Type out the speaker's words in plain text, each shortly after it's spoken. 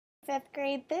fifth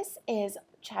grade. This is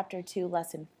Chapter 2,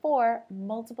 Lesson 4,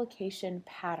 Multiplication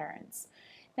Patterns.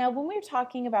 Now, when we're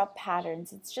talking about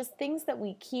patterns, it's just things that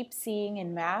we keep seeing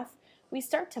in math. We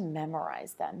start to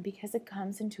memorize them because it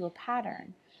comes into a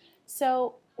pattern.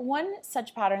 So one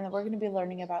such pattern that we're going to be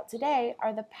learning about today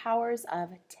are the powers of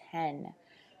 10.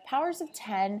 Powers of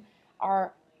 10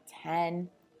 are 10,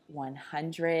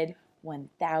 100,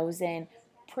 1,000.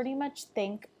 Pretty much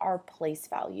think our place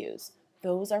values.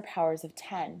 Those are powers of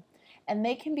 10. And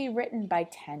they can be written by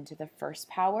 10 to the first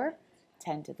power,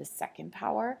 10 to the second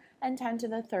power, and 10 to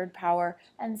the third power,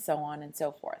 and so on and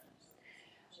so forth.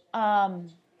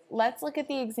 Let's look at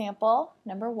the example.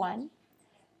 Number 1.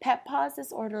 Pet Paws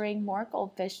is ordering more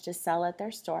goldfish to sell at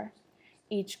their store.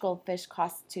 Each goldfish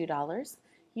costs $2.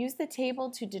 Use the table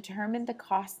to determine the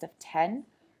cost of 10,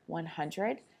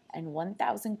 100, and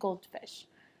 1,000 goldfish.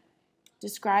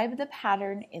 Describe the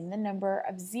pattern in the number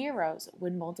of zeros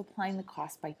when multiplying the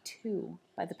cost by 2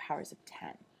 by the powers of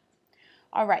 10.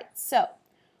 All right, so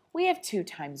we have 2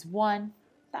 times 1.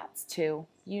 That's 2.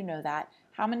 You know that.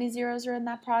 How many zeros are in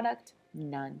that product?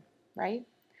 None, right?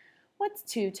 What's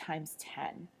 2 times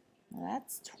 10? Well,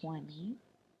 that's 20.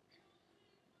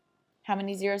 How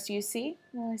many zeros do you see?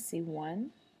 Well, I see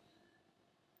 1.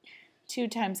 2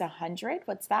 times 100,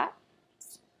 what's that?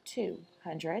 It's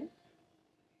 200.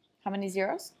 How many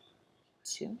zeros?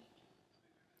 2.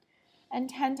 And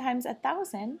 10 times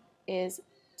 1,000 is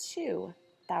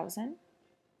 2,000.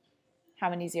 How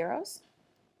many zeros?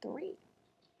 3.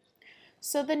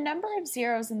 So the number of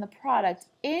zeros in the product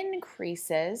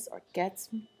increases or gets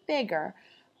bigger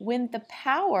when the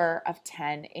power of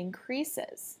 10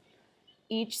 increases.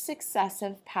 Each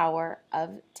successive power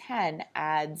of 10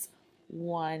 adds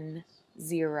 1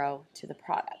 zero to the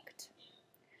product.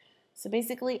 So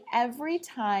basically, every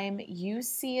time you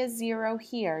see a 0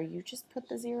 here, you just put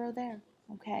the 0 there,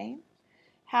 okay?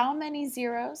 How many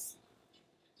zeros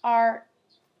are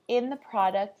in the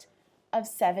product of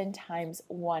 7 times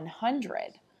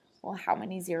 100? Well, how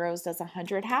many zeros does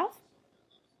 100 have?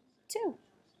 2.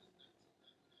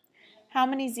 How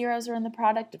many zeros are in the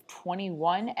product of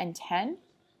 21 and 10?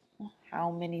 Well, how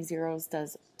many zeros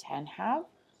does 10 have?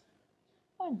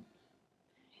 1.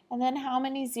 And then how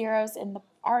many zeros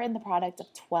are in the product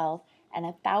of 12 and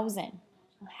 1,000?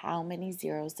 How many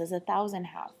zeros does 1,000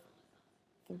 have?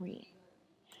 3.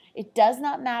 It does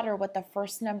not matter what the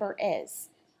first number is.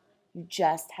 You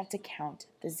just have to count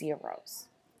the zeros.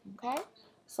 Okay?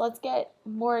 So let's get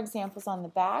more examples on the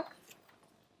back.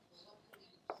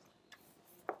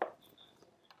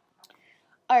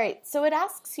 All right, so it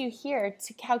asks you here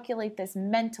to calculate this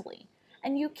mentally,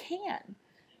 and you can.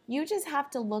 You just have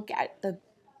to look at the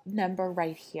number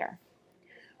right here.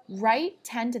 Write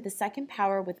 10 to the second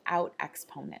power without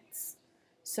exponents.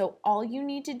 So all you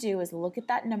need to do is look at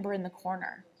that number in the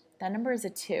corner. That number is a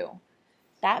 2.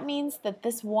 That means that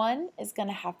this 1 is going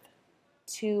to have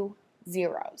 2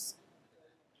 zeros.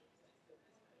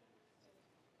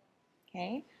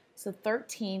 Okay, so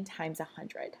 13 times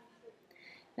 100.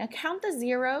 Now count the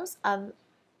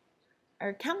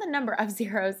number of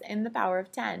zeros in the power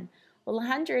of 10. Well,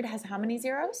 100 has how many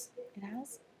zeros? It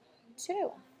has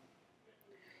 2.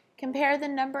 Compare the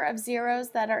number of zeros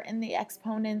that are in the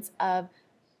exponents of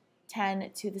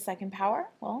 10 to the second power.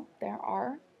 Well, there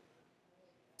are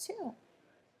 2.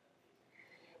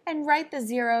 And write the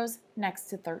zeros next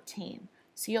to 13.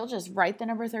 So you'll just write the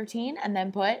number 13 and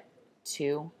then put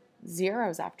 2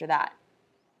 zeros after that.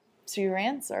 So your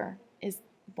answer is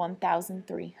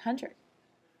 1,300.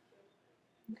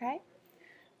 Okay?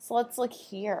 So let's look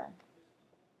here.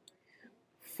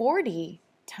 40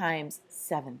 times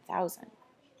 7,000.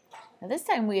 Now this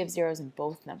time we have zeros in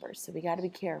both numbers, so we got to be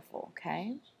careful,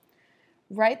 okay?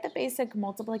 Write the basic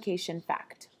multiplication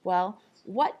fact. Well,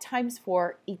 what times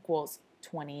 4 equals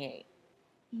 28?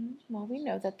 Well, we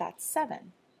know that that's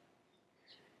 7.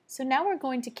 So now we're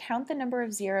going to count the number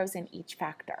of zeros in each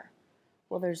factor.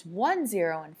 Well, there's 1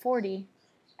 0 in 40,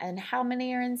 and how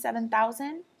many are in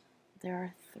 7,000? There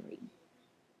are 3.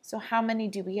 So how many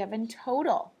do we have in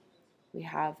total? We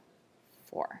have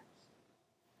 4.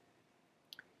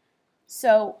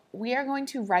 So we are going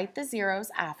to write the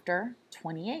zeros after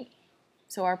 28.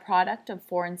 So our product of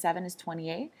 4 and 7 is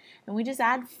 28, and we just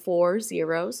add 4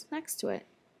 zeros next to it.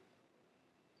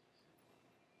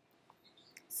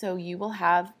 So you will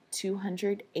have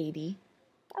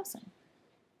 280,000.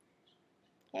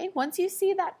 Okay, once you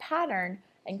see that pattern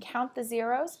and count the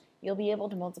zeros, you'll be able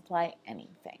to multiply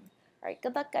anything. All right,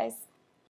 good luck, guys.